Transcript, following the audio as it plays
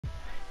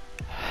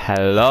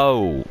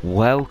Hello,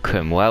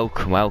 welcome.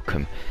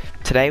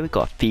 Today we've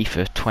got a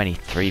FIFA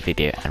 23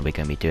 video and we're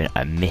going to be doing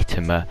a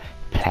Mitoma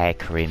player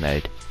career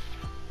mode.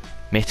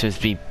 Mitoma's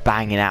been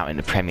banging out in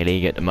the Premier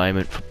League at the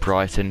moment for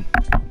Brighton.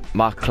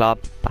 My club,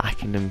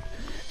 backing them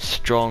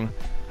strong,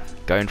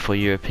 going for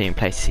European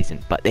place this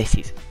season. But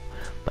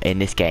in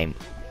this game,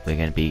 we're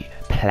going to be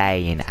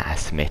playing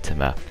as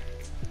Mitoma.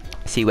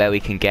 See where we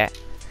can get,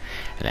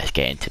 and let's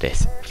get into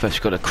this. First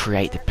we've got to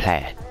create the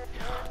player.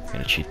 I'm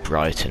going to choose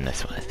Brighton,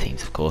 that's one of the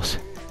teams of course.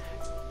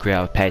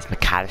 Real players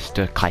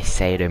McAllister,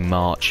 Caicedo,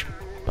 March,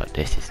 but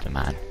this is the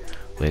man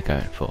we're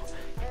going for.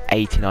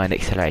 89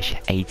 acceleration,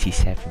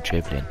 87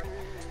 dribbling,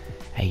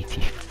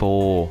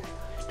 84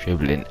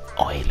 dribbling.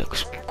 Oh, he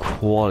looks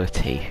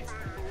quality.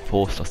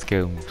 4-star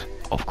skills,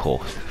 of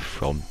course,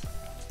 from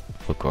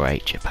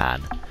great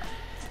Japan.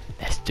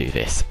 Let's do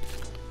this.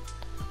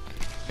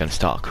 I'm going to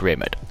start a career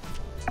mode.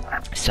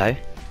 So,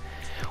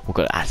 we've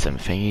got to add some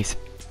thingies.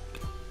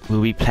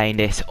 We'll be playing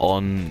this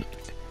on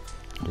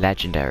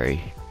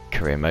legendary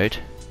career mode,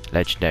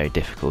 legendary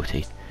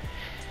difficulty.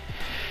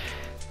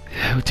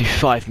 We'll do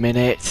 5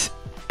 minutes.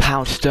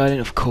 Pound sterling,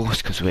 of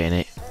course, because we're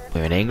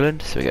in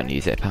England, so we're going to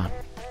use it pound.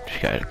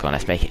 Go on,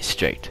 let's make it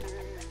strict.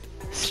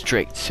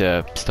 Strict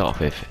to start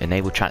with.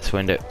 Enable transfer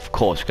window. Of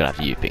course, we're going to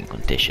have the European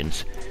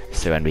conditions,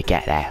 so when we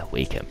get there,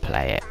 we can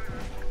play it.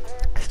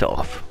 Start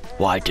off.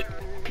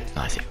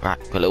 Nice. Right,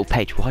 got a little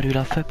page. Why do we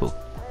love football?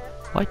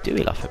 Why do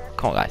we love football?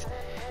 Come on, guys.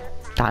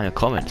 Down in the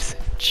comments,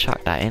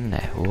 chuck that in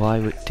there.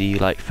 Why do you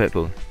like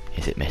football?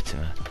 Is it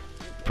Mitoma,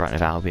 Brighton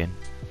of Albion,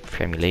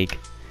 Premier League?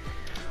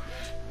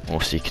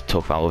 Also, you could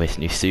talk about all this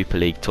new Super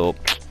League talk.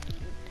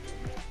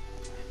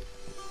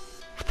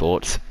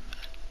 Thoughts?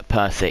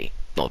 Personally,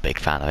 not a big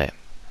fan of it.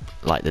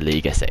 Like the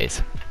league as it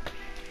is.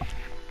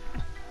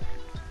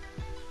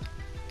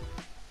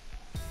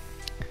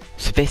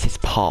 So this is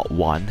part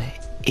 1.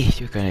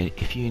 If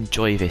you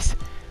enjoy this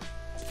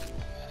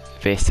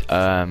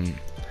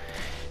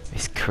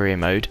career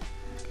mode,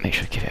 make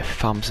sure to give it a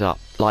thumbs up,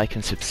 like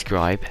and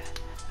subscribe,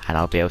 and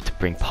I'll be able to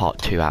bring part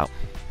 2 out.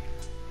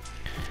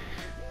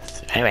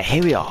 So anyway,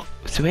 here we are.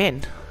 So we're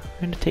in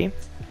the team.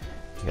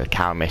 We got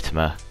Kauro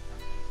Mitoma,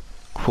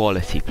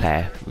 quality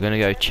player. We're gonna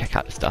go check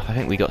out the stuff. I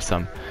think we got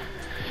some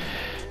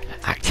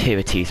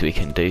activities we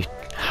can do.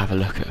 Have a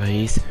look at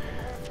these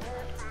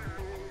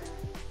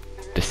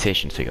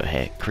decisions we got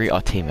here. Greet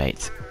our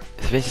teammates.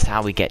 So this is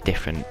how we get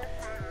different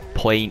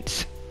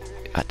points.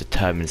 That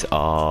determines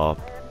our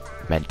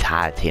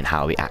mentality and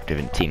how we act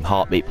within team.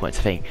 Heartbeat points,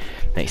 I think,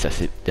 makes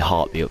us the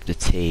heartbeat of the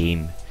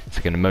team. So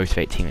we're going to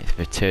motivate teammates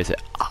for tours.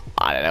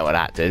 I don't know what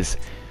that does.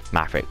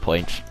 Maverick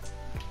points.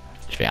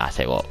 I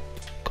say what?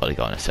 Gotta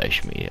go on a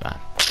social media, man.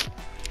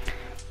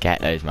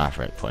 Get those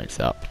Maverick points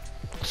up.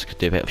 Let's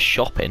do a bit of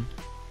shopping.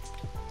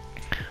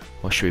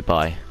 What should we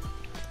buy?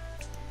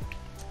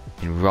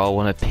 Enroll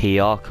on a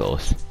PR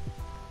course.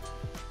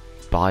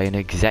 Buy an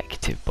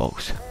executive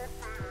box.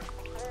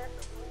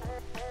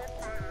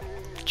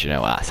 Do you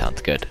know what? That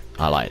sounds good.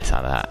 I like the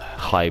sound of that.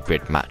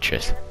 Hybrid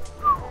mattress.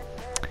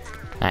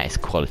 That is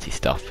quality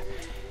stuff.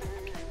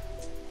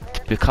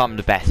 To become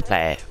the best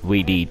player,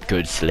 we need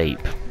good sleep.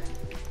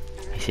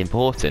 It's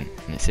important.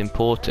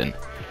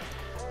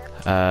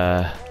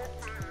 And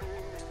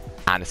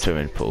a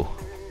swimming pool.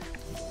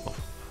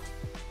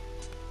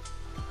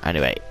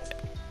 Anyway.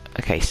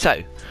 Okay,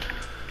 so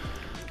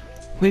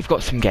we've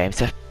got some games.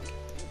 So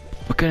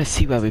we're going to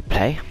see where we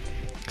play.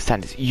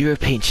 Standards.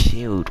 European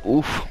Shield.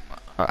 Oof.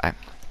 Alright.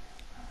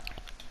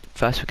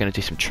 First we're going to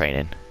do some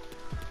training.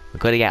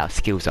 We've got to get our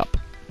skills up.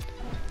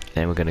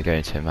 Then we're going to go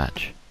into a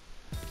match.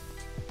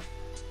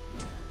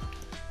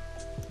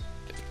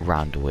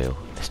 Round the wheel.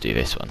 Let's do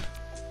this one.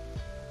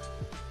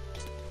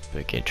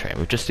 Begin training.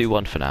 We'll just do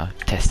one for now.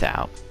 Test it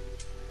out.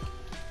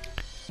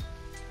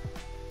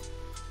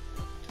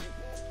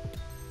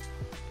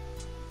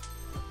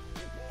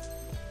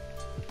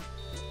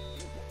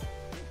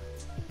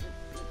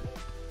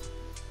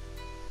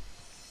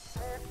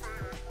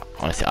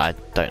 Honestly, I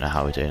don't know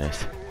how we're doing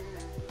this.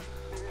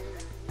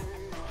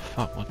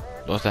 Fuck,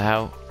 what the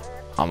hell?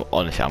 I'm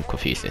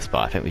confused in this, but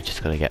I think we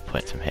just gotta get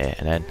points from here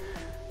and then.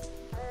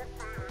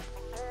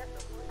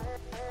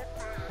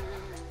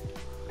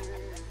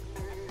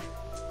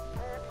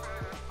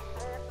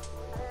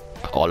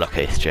 Oh, look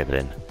at this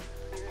dribbling.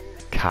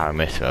 Kauro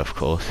Mitoma, of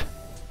course.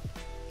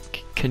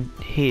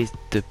 He is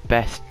the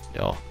best.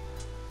 Oh,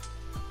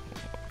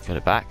 got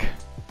it back.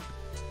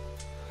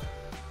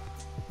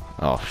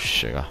 Oh,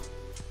 sugar.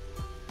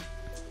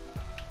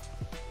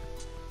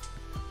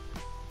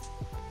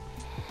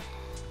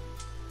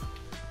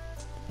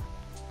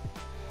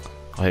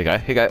 Oh,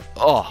 here you go.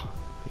 Oh,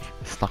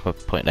 snuck a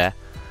point there.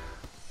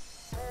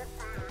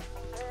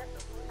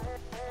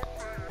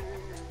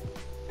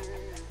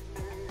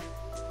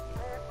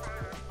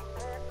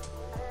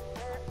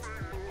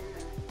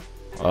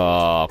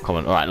 Oh, come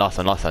on. Alright, last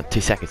one.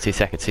 2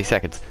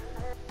 seconds.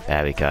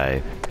 There we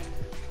go.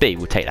 B,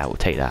 we'll take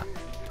that.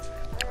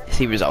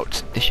 See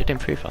results. This should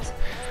improve us.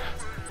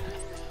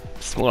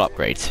 Small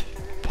upgrades,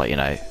 but you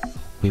know,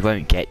 we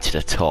won't get to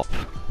the top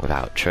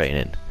without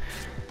training.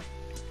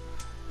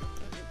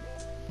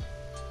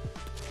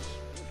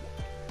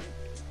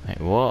 Wait,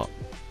 what?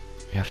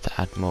 You have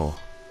to add more.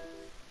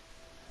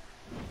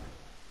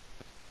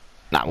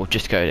 Nah, we'll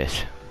just go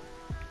this.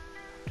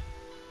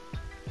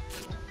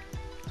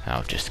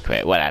 I'll just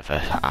quit,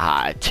 whatever.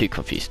 Too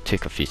confused, too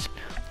confused.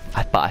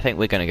 But I think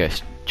we're gonna go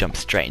jump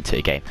straight into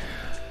the game.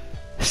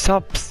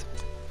 Subs.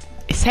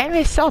 Is saying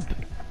a sub?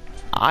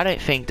 I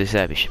don't think De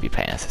Zerbi should be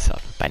playing as a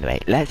sub. But anyway,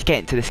 let's get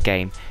into this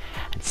game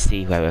and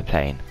see where we're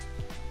playing.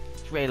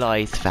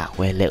 Realise that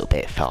we're a little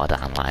bit far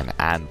down the line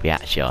and we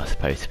actually are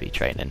supposed to be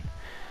training.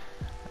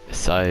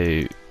 So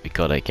we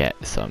gotta get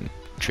some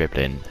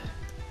dribbling.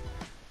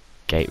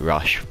 Gate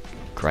rush,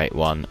 great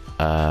one.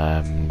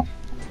 Some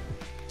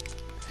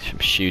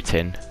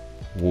shooting,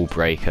 wall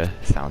breaker,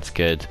 sounds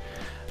good.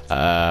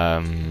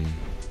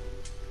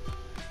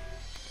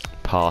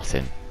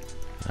 Passing,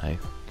 no.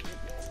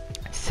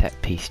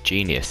 Set piece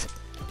genius.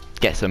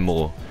 Get some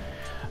more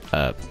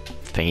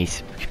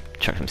thingies.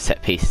 Chuck some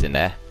set pieces in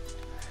there.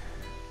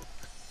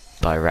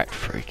 Direct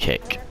free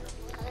kick,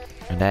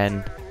 and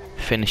then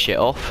finish it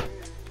off.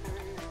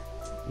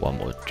 One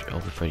more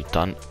job we've already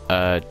done.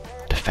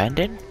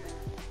 Defending.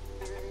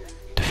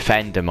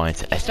 Defender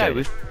mindset. So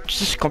we've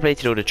just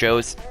completed all the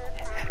drills.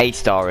 A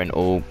star in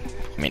all.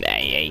 I mean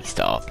A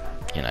star.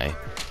 You know,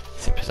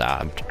 simple as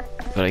that. I'm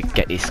gonna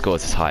get these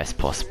scores as high as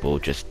possible.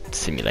 Just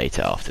simulate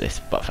it after this.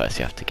 But first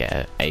you have to get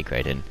an A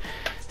grade in,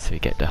 so we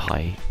get the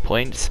high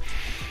points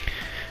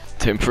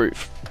to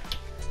improve.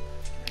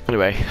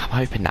 Anyway, I'm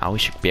hoping now we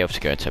should be able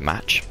to go into a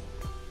match.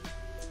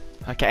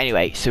 Okay,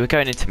 anyway, so we're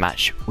going into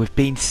match. We've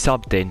been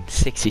subbed in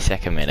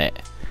 62nd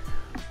minute.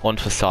 On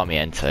for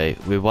Sarmiento.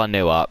 We're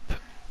 1-0 up.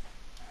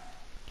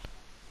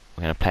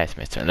 We're going to play a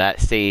Smith.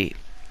 Let's see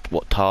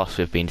what tasks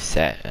we've been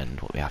set and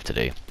what we have to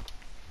do.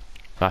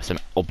 We have some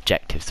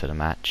objectives for the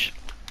match.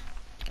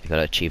 We've got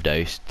to achieve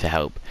those to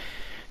help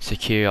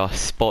secure our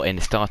spot in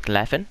the start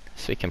 11,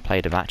 so we can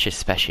play the matches,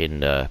 especially in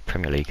the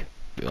Premier League.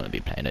 We want to be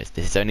playing those.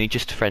 This is only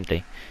just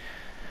friendly,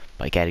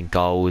 but getting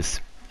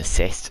goals,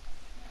 assists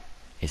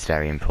is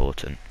very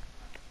important.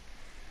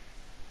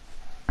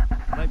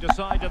 They've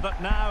decided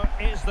that now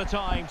is the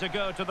time to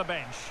go to the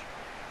bench.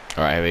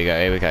 Alright, here we go,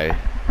 here we go.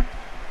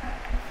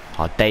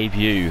 Our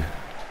debut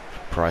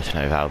for Brighton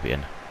 & Hove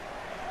Albion.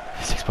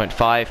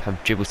 6.5,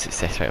 have dribble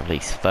success rate of at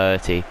least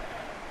 30,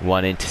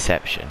 1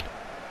 interception.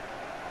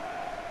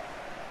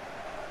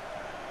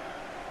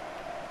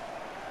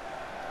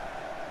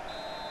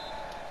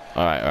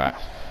 Alright, alright.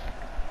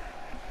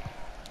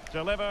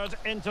 Delivered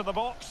into the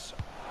box.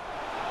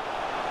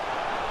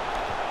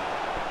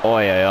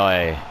 Oi, oi,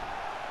 oi.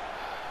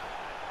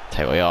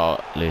 Tell you what, we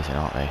are losing,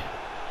 aren't we?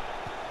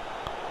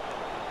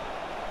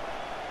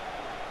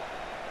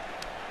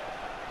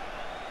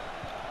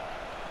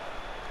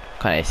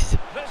 This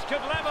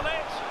could level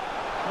it.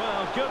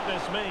 Well,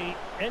 goodness me,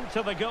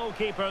 into the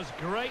goalkeeper's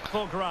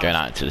grateful grasp. Going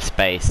out into the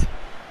space.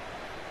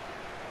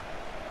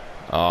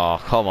 Oh,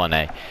 come on,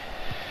 eh?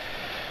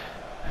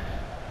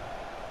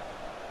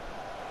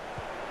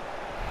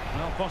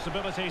 Well,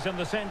 possibilities in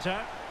the centre.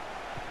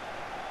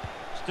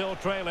 Still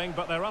trailing,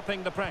 but they're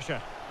upping the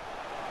pressure.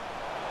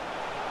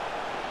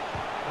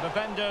 The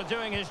defender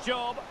doing his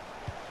job.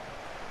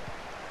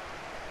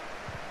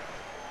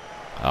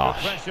 Oh,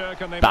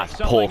 that's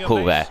poor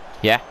call there.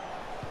 Yeah. Here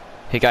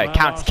we go. Well,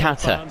 counter,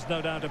 counter.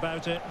 No doubt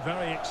about it.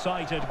 Very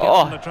excited.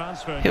 Oh, the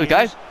transfer here we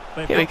go.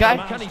 Here we go.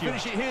 Can he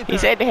finish it here?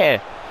 He's in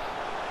here.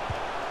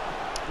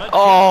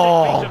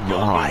 Oh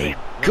my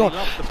God!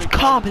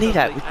 Can't believe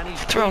that.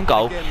 Thrown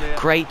goal.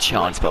 Great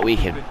chance, but we'll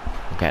get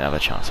another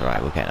chance. All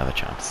right, we'll get another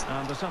chance.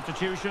 And the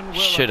substitution will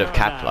should have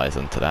capitalised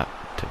onto that.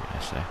 To be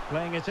honest, so.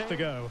 Playing it to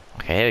go.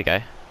 Okay, here we go.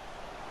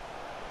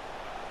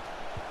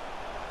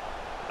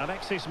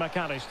 Alexis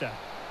McAllister.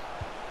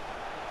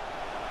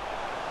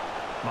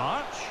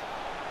 March.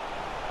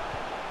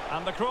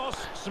 And the cross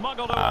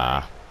smuggled away.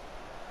 Out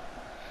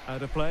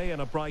of play and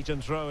a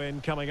Brighton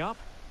throw-in coming up.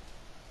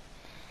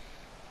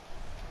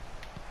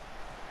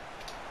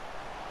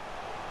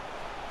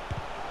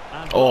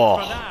 And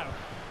oh,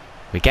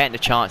 we're getting the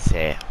chance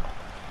here.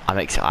 I'm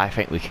excited. I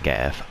think we can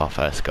get our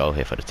first goal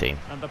here for the team.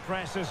 And the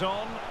press is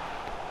on,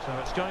 so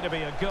it's going to be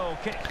a goal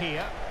kick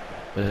here.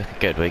 We're looking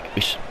good. We're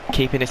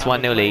keeping this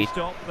 1-0 lead.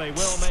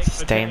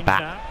 Staying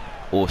back. Now.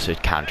 Also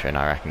countering,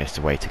 I reckon, is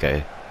the way to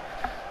go.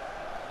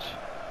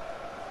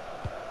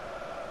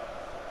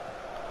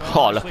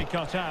 Oh, look.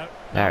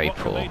 Very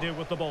poor.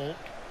 With the ball?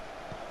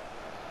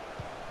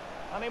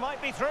 And he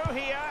might be through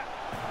here.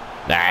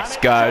 Let's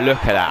go.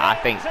 Look at that. I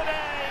think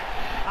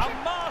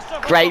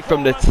great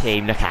from the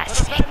team. Look at that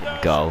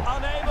second goal.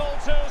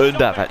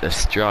 Undaf at the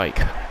strike.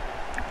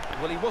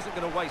 Well, he wasn't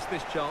going to waste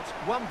this chance.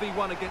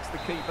 1v1 against the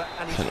keeper,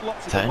 and he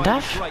slots it away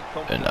with great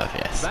confidence. Undaf,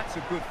 yes. That's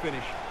a good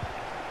finish.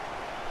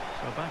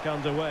 So back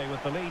underway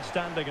with the lead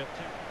standing at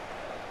 2.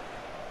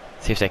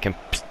 See if they can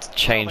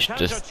change the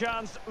just.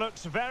 Chance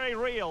looks very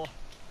real.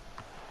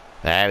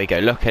 There we go.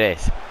 Look at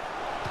this.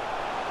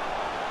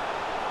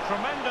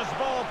 Tremendous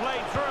ball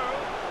played through.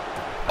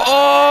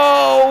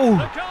 Oh!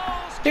 The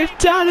goals We've keep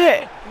done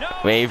it! no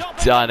We've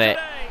stopping done them it!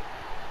 today.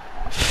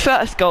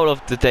 First goal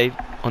of the day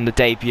on the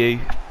debut.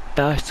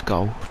 First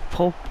goal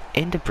for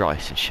in the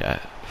Bryson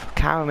shirt for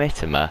Kauro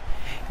Mitoma.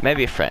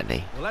 Maybe a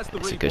friendly. Well, as the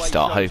It's a good replay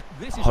start. shows,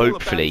 this is all about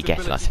Hopefully his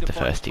getting us ability into to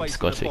find first team space in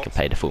squad the so we can box,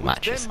 play the full which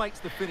matches. then makes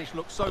the finish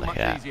look so Look much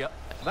at that. easier.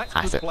 That's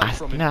good play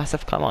from him. No,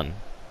 come on.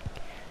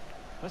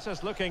 This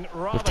is looking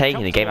rather We've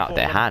taken the game out of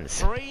their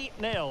hands.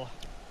 3-0.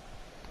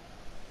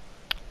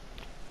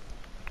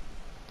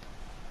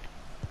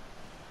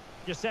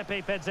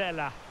 Giuseppe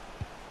Pezzella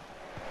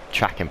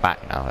Tracking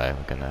back now though,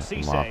 we're gonna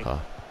Cisse. mark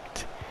our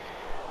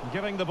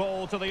giving the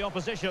ball to the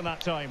opposition that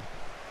time.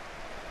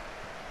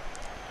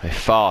 we're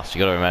fast, you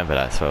gotta remember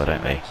that as well,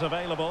 don't we? Teammates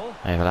available.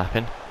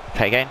 Overlapping.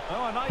 Play again.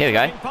 Oh, a nice Here we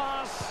go. looking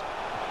pass.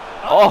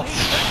 Oh, he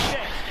finished it.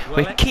 Well,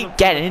 we excellent keep from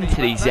getting the into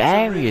keeper. these That's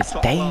a really areas,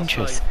 top-class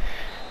dangerous. save.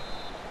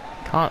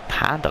 Can't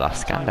handle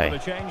us, can Time they? for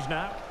the change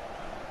now.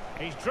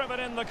 He's driven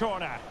in the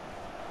corner.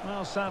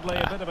 Well, sadly,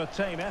 a bit of a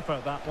tame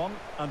effort, that one,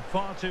 and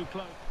far too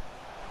close.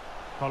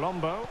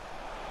 Colombo.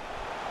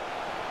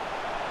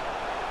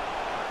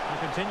 He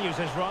continues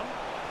his run.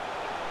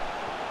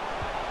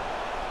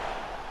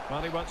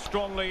 Well, he went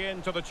strongly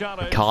into the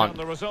challenge, Can't and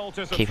the result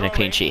is Keeping a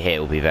clean sheet here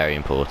will be very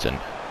important.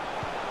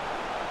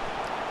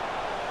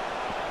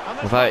 And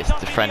this Although might it's not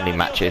the be friendly ideal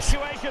matches,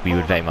 situation we for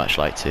would very them. much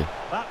like to.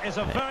 That is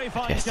a very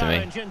fine Yes, to me.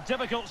 challenge in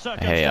difficult Here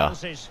we are.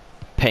 circumstances.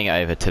 Ping it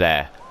over to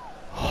there.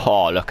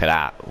 Oh, look at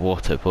that.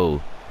 What a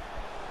ball.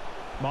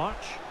 March.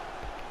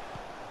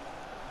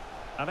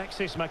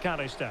 Alexis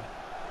McAllister.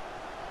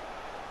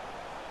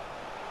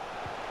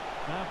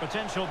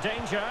 Potential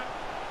danger.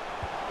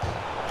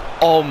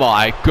 Oh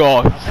my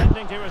god.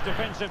 Attending to his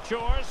defensive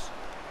chores.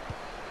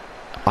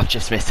 I've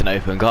just missed an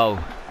open goal.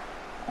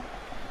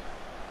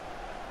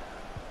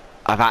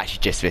 I've actually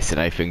just missed an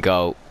open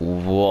goal.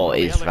 What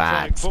The is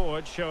electronic that?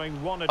 board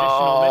showing one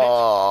additional minute.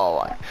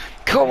 Oh,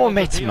 come on,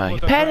 Mitoma. You're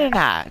better than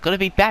that. Gotta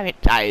be better.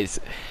 That is.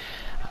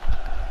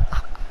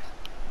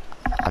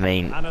 I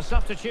mean, And a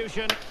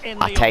substitution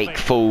in I the take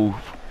offing. full.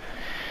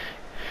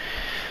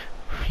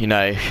 You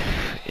know,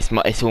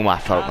 it's all my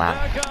fault, And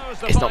man. there goes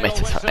the It's not final Mita's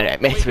fault. whistle. Anyway,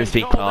 We Mita's can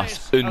been call class.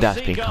 this a Unda's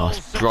been Seagull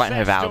class. Brighton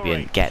Hove success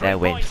Albion story. get their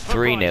 3 win points for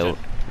 3-0. Brighton.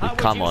 We How would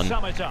come you on,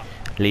 sum it up?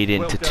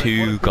 leading Well, to Derek, what a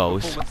 2 good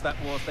goals. performance that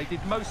was. They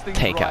did most things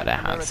Take right, out their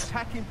and their hands.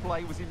 attacking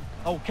play was in.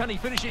 Oh, can he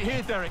finish it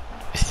here, Derek?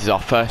 This is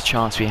our first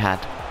chance we had.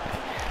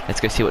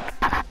 Let's go see what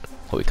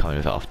we come in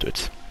with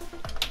afterwards.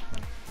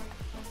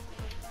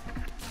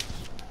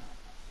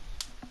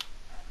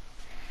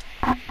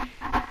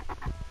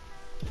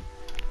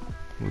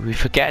 We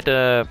forget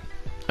the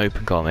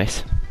open goal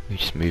miss. We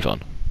just move on.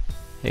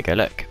 Here you go,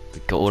 look.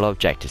 We've got all our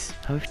objectives.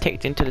 And we've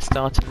ticked into the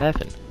start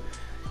 11.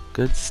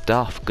 Good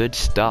stuff, good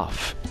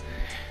stuff.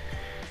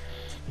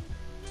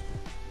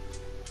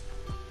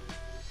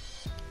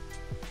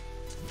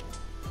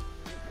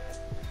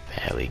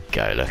 There we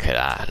go, look at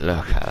that,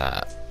 look at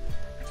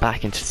that.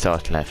 Back into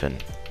start 11.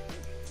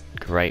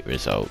 Great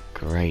result,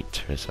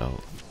 great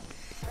result.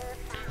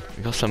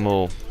 We've got some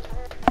more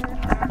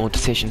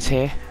decisions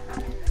here.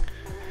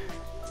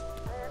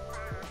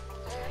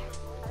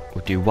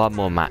 We'll do one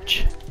more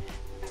match.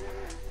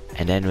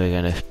 And then we're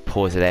going to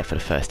pause it there for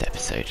the first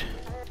episode.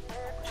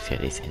 Just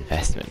get these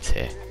investments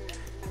here.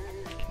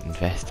 You can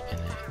invest in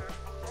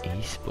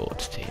an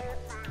esports team.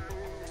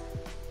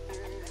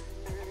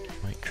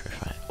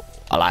 Microphone.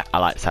 I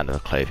like the sound of a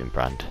clothing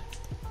brand.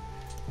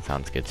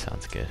 Sounds good,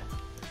 sounds good.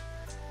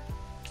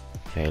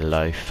 Very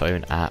low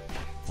phone app,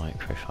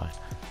 microphone.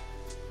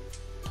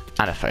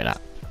 And a phone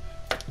app.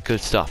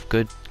 Good stuff,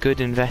 good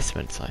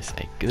investments, I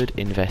say. Good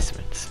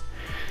investments.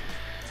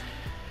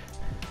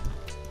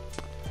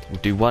 We'll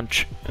do one,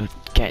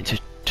 get into,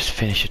 just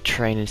finish a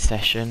training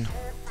session.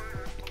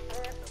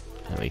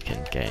 And we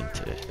can get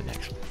into the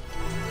next one.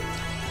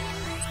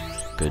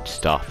 Good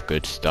stuff,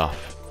 good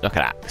stuff. Look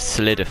at that,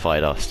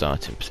 solidified our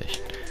starting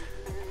position.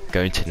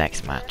 Going to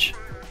next match.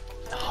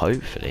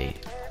 Hopefully,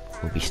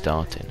 we'll be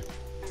starting.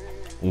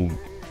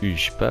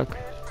 Uzbek,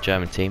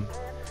 German team.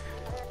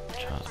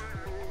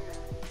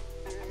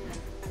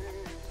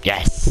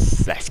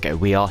 Yes, let's go.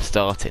 We are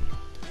starting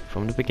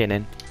from the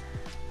beginning.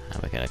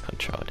 And we're going to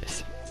control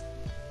this.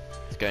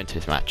 Let's go into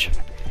this match.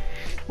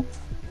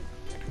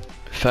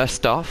 First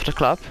start for the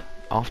club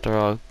after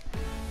our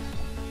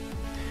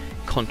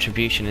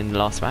contribution in the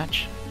last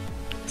match.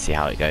 Let's see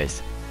how it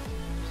goes.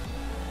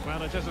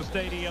 Well, it is a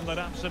stadium that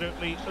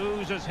absolutely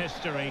oozes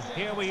history.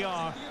 Here we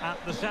are at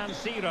the San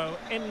Siro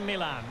in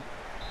Milan.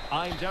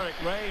 I'm Derek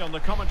Ray on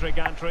the commentary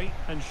gantry,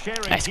 and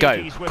sharing Let's go.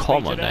 duties with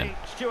Come me on today,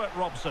 then. Stuart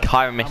Robson.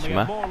 Kauro And we have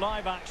Mitoma. more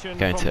live action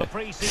Going from to the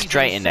pre-season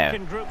straight in there.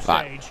 second group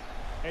Right. stage.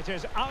 It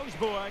is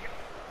Augsburg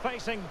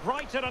facing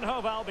Brighton and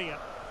Hove Albion.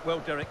 Well,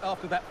 Derek,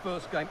 after that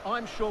first game,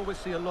 I'm sure we'll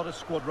see a lot of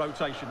squad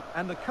rotation,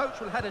 and the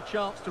coach will have had a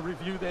chance to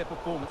review their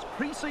performance.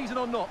 Pre-season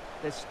or not,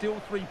 there's still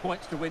 3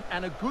 points to win,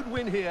 and a good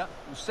win here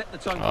will set the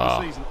tone for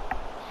the season.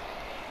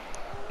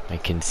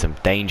 Making some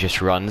dangerous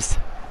runs.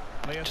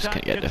 The Just attack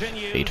couldn't get the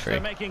continues. feed through.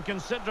 They're making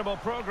considerable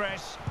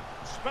progress.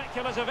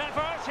 Speculative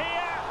effort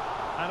here.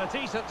 And a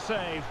decent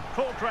save,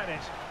 full credit.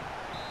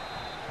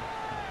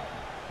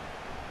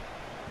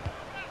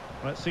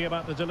 Let's see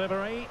about the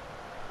delivery.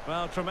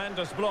 Well,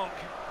 tremendous block.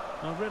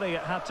 Well, really,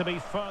 it had to be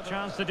further.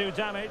 Chance to do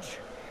damage.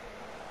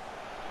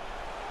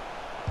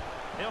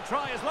 He'll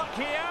try his luck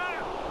here.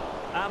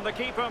 And the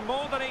keeper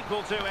more than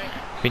equal to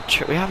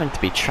it. We haven't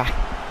to be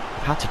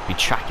had to be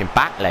tracking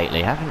back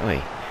lately, haven't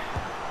we?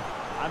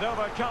 And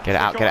over comes get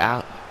it out, get it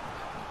out.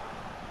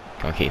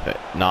 Come on, keep it.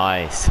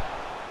 Nice.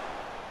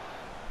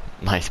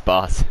 Nice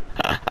pass.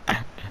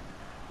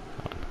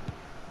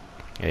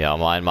 Here we are,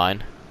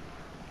 mine.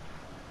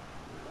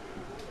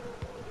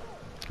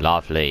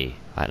 Lovely.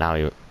 Right now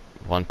we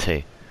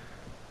 1-2.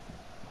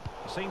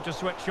 Seem to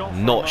switch off.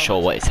 Not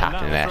sure what is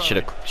happening there. Should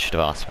have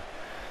asked.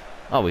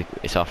 Oh,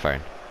 it's our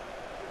phone.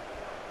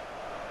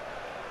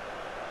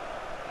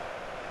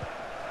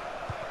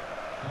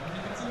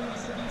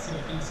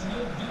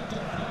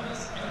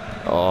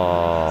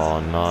 Oh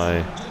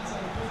no.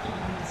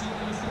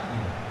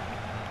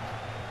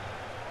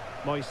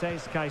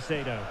 Moises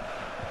Caicedo.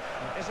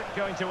 Is it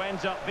going to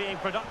end up being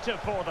productive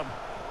for them?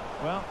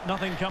 Well,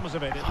 nothing comes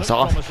of it. I was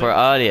asking for it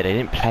earlier, they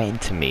didn't play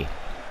into me.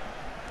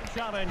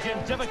 Challenge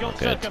in difficult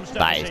Good. circumstances.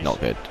 That is not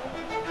good.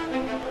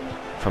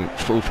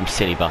 All from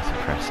silly button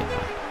pressing.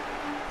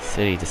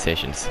 Silly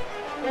decisions.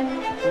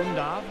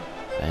 Undav.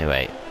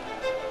 Anyway.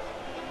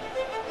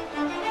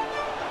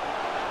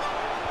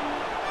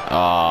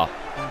 Oh,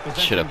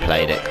 should have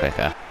played it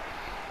quicker.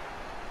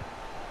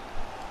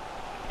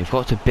 We've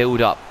got to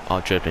build up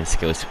our dribbling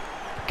skills.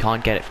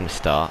 Can't get it from the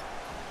start.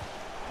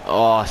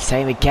 Oh,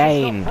 same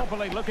again.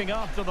 Properly looking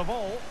after the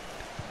ball.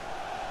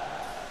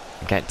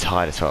 I'm getting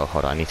tired as well.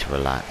 Hold on, I need to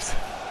relax.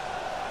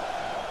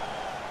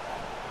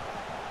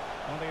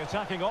 Well, the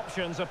attacking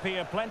options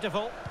appear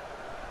plentiful.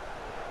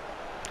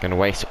 Gonna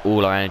waste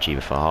all our energy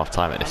before half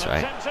time at this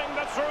rate. Attempting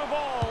the through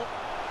ball.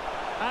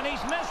 And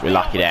he's missed We're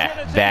lucky there.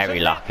 opportunity Very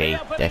to lucky.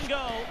 get the opening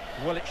goal.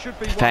 Well, it should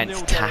be Defense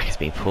 1-0 attack has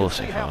been poor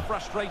so See how far.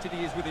 frustrated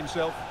he is with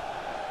himself.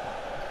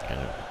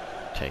 Gonna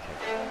take it.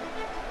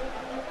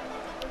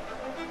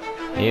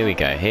 Here we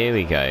go, here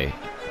we go.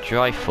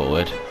 Drive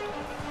forward.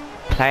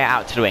 Play it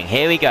out to the wing.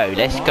 Here we go,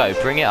 let's go,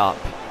 bring it up.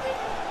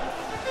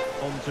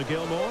 On to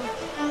Gilmore.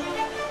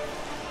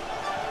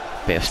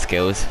 Bit of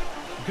skills.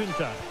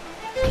 Günther.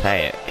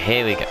 Play it.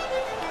 Here we go.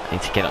 I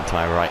need to get onto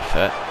my right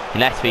foot.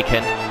 Unless we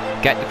can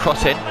get the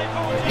cross in.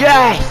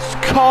 Yes!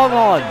 Come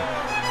on!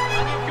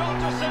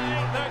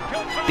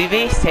 The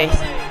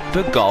assist,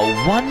 the goal,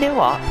 1-0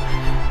 up.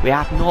 We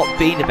have not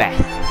been the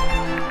best.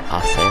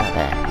 I'll say that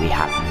there. We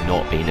have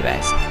not been the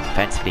best.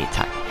 Defensively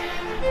attack.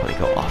 But we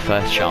got our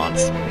first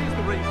chance.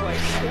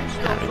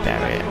 And we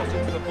bury it.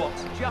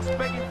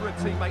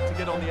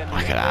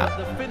 Look at that.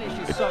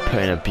 We're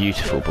putting a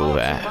beautiful ball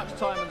there.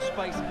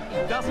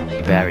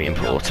 Very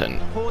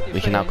important. We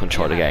can now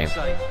control the game.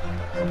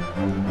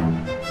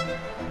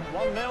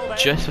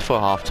 Just before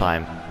half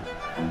time.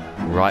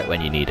 Right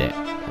when you need it.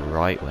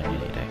 Right when you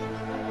need it.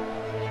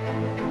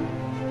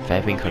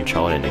 They've been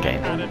controlling the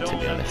game, to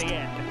be honest.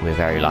 We're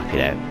very lucky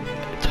there.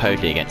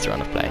 Totally against the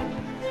run of play.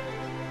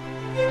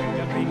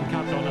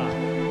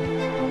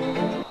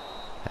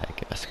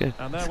 That's good.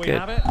 And there That's we good.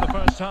 have it. The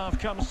first half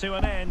comes to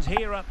an end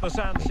here at the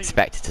San Siro.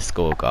 Expected to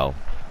score a goal,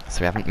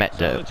 so we haven't met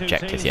the two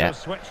objectives teams yet. have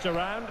switched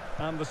around,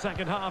 and the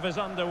second half is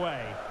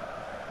underway.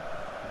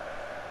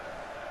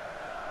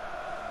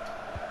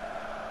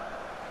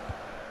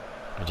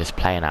 We're just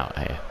playing out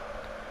here.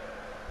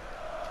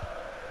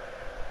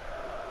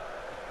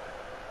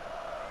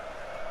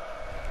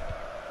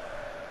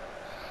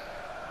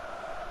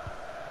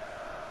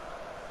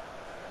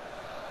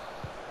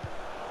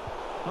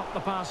 Not the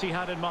pass he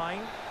had in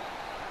mind.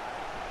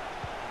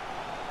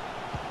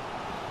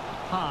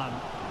 Han.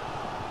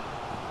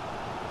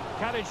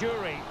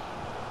 Caligiuri.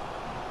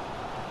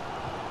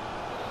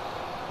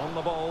 On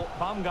the ball,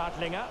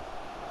 Baumgartlinger.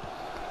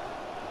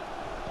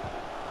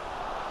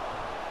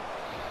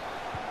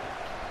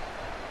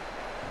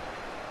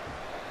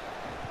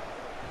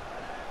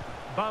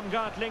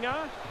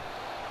 Baumgartlinger.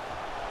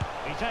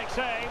 He takes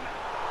aim.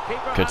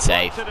 Keeper Good has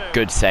save. work to do.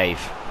 Good save.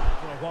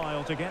 For a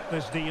while to get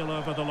this deal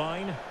over the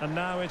line, and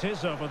now it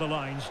is over the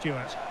line,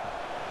 Stuart.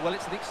 Well,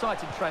 it's an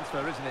exciting transfer,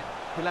 isn't it?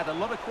 He'll add a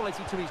lot of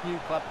quality to his new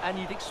club, and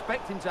you'd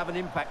expect him to have an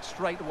impact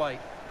straight away.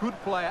 Good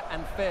player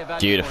and fair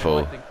value. Beautiful. For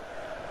him, I think.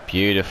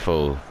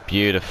 Beautiful.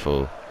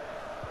 Beautiful.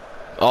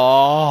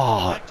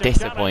 Oh,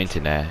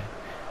 disappointing there.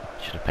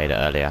 Should have played it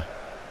earlier.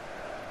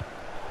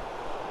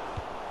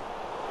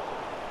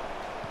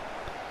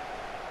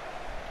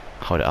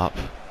 Hold it up.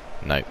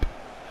 Nope.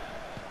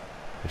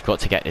 We've got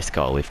to get this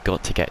goal. We've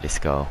got to get this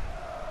goal.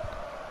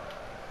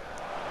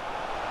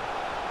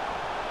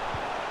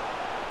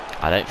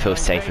 I don't feel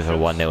safe with a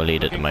 1-0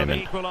 lead at the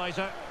moment.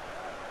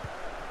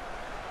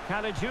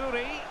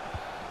 Caligiuri.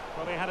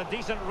 Well, he had a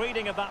decent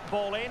reading of that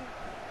ball in.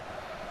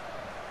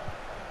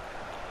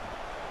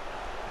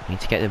 We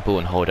need to get the ball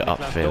and hold it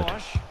upfield.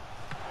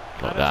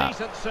 Like that. A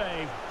decent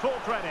save. Full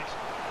credit.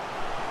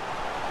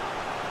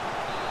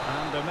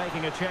 And they're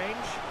making a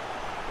change.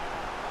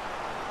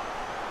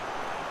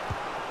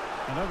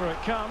 And over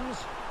it comes.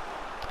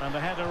 And the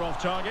header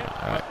off target.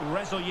 Right. But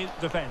resolute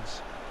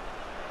defence.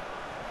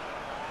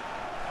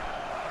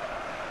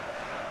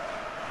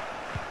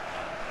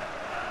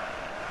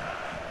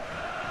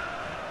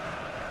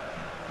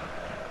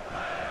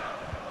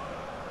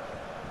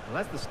 Well,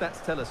 as the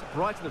stats tell us,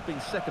 Brighton have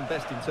been second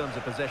best in terms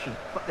of possession,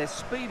 but their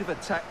speed of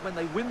attack when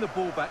they win the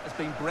ball back has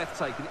been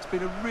breathtaking. It's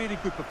been a really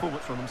good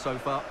performance from them so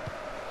far.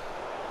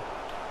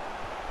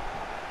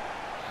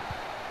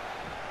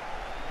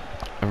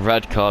 A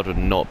red card would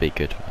not be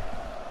good.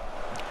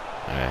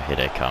 Here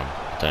they come.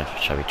 I don't know if I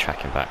shall be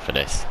tracking back for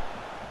this.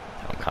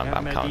 I'm coming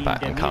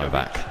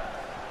back.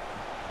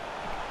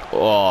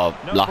 Oh,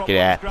 lucky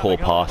there. Poor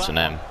pass on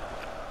them.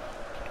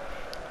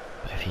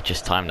 If he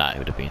just timed that, it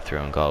would have been through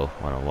on goal,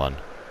 1-on-1.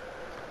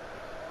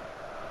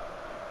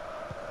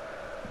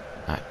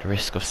 At the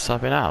risk of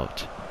subbing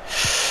out.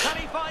 Can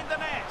he find the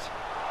net?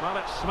 Well,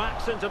 it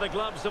smacks into the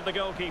gloves of the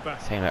goalkeeper.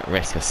 Saying at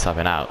risk of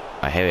subbing out.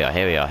 Oh, here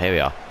we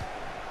are.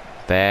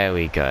 There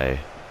we go.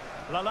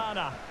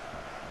 Lallana.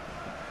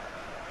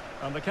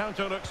 And the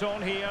counter looks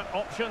on here.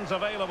 Options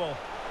available.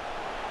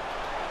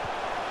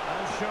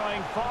 And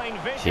showing fine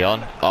vision. Is he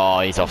on? Oh,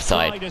 he's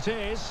offside. It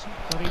is,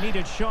 but he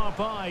needed sharp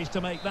eyes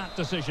to make that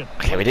decision.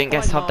 Okay, we didn't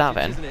get subbed out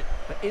then. Isn't it?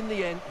 But in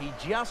the end, he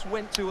just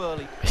went too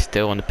early. We're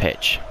still on the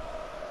pitch.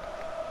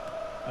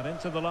 And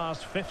into the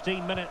last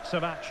 15 minutes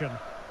of action.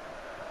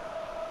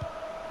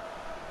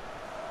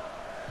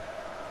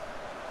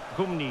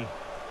 Gumni.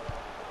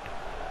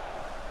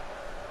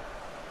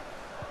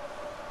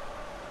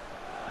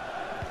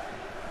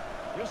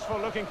 Useful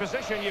looking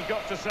position, you've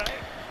got to say.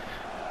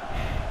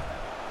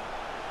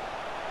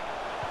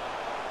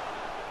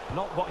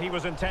 Not what he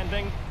was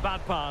intending.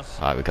 Bad pass.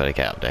 Alright, we've got to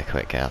get up there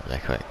quick.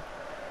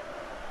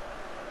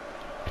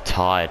 We're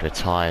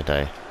tired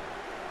though.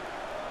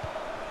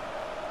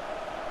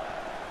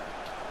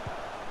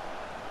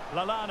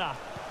 Lallana.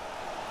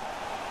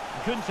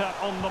 Gunter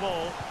on the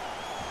ball.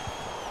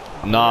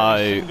 No.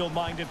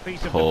 Single-minded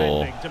piece of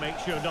defending to make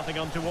sure nothing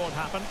untoward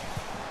happened.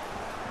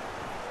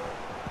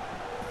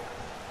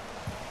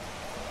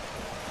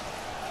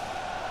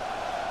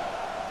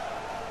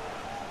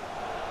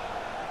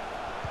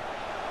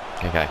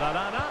 Okay.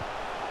 Lallana.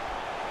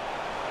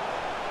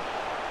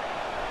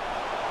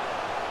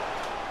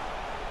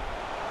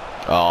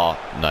 Oh,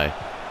 no.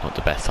 Not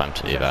the best time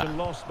to do that. Possession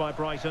lost by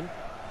Brighton.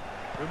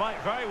 We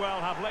might very well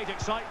have late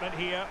excitement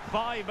here.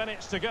 5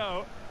 minutes to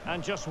go,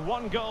 and just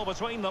one goal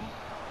between them.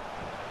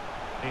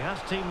 He has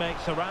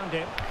teammates around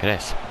him. Look at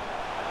this.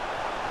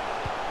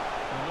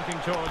 And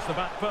looking towards the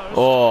back post.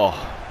 Oh,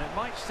 It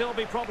might still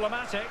be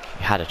problematic.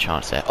 he had a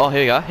chance there. Oh,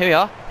 here we are. He's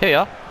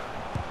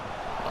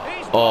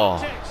Oh.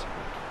 blocked it.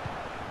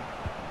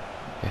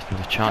 Give them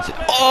the chances.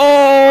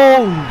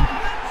 Oh!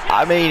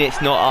 I mean,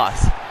 it's not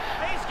us,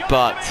 He's got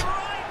but to be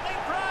rightly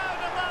proud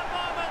of that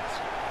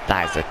moment.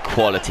 that is a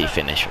quality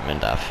finish from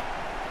Mindav.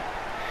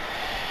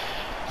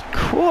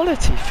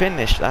 Quality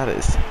finish, that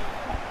is.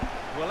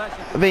 Well, as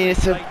you I can mean,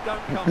 it's see, a they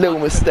don't come little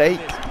much mistake.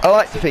 better than this. I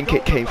like It's to a think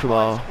it goal came of from the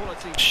our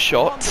highest quality.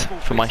 shot, Wonderful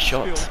from my piece of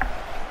shot, skill.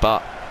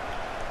 but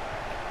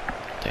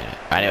don't know.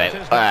 Anyway,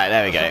 alright,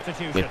 there we go.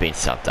 We've been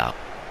subbed out.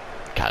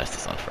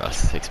 Callister's on for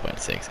us,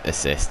 6.6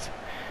 assist.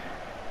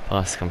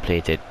 Pass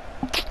completed.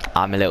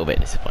 I'm a little bit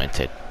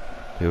disappointed.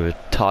 We were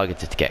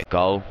targeted to get a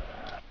goal.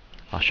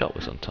 Our shot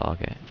was on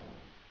target.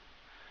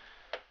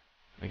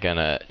 We're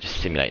gonna just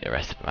simulate the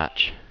rest of the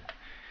match.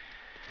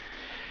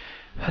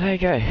 But there you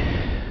go.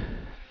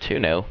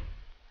 2-0.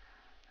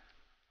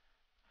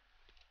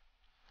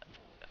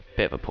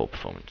 Bit of a poor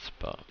performance,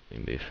 but we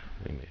move.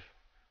 We're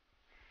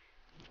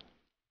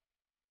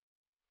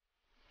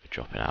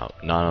dropping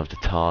out. None of the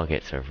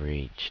targets are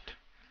reached.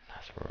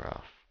 That's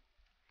rough.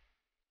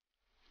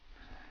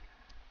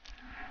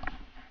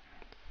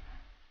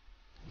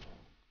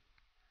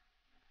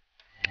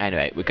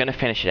 Anyway, we're going to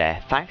finish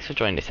there. Thanks for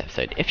joining this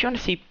episode. If you want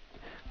to see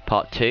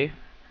part 2,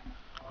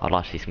 I'd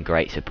like to see some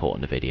great support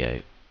on the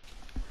video.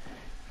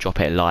 Drop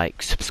it a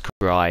like,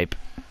 subscribe,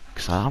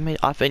 because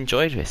I've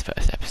enjoyed this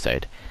first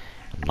episode.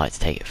 I'd like to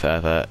take it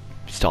further,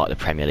 start the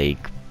Premier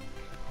League,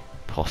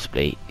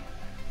 possibly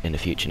in the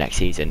future next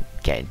season,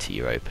 get into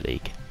Europa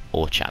League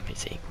or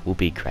Champions League. Will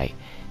be great.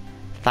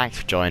 Thanks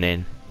for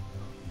joining.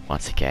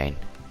 Once again,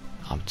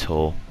 I'm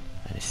Tor,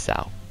 and this is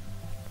Sal.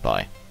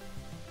 Bye.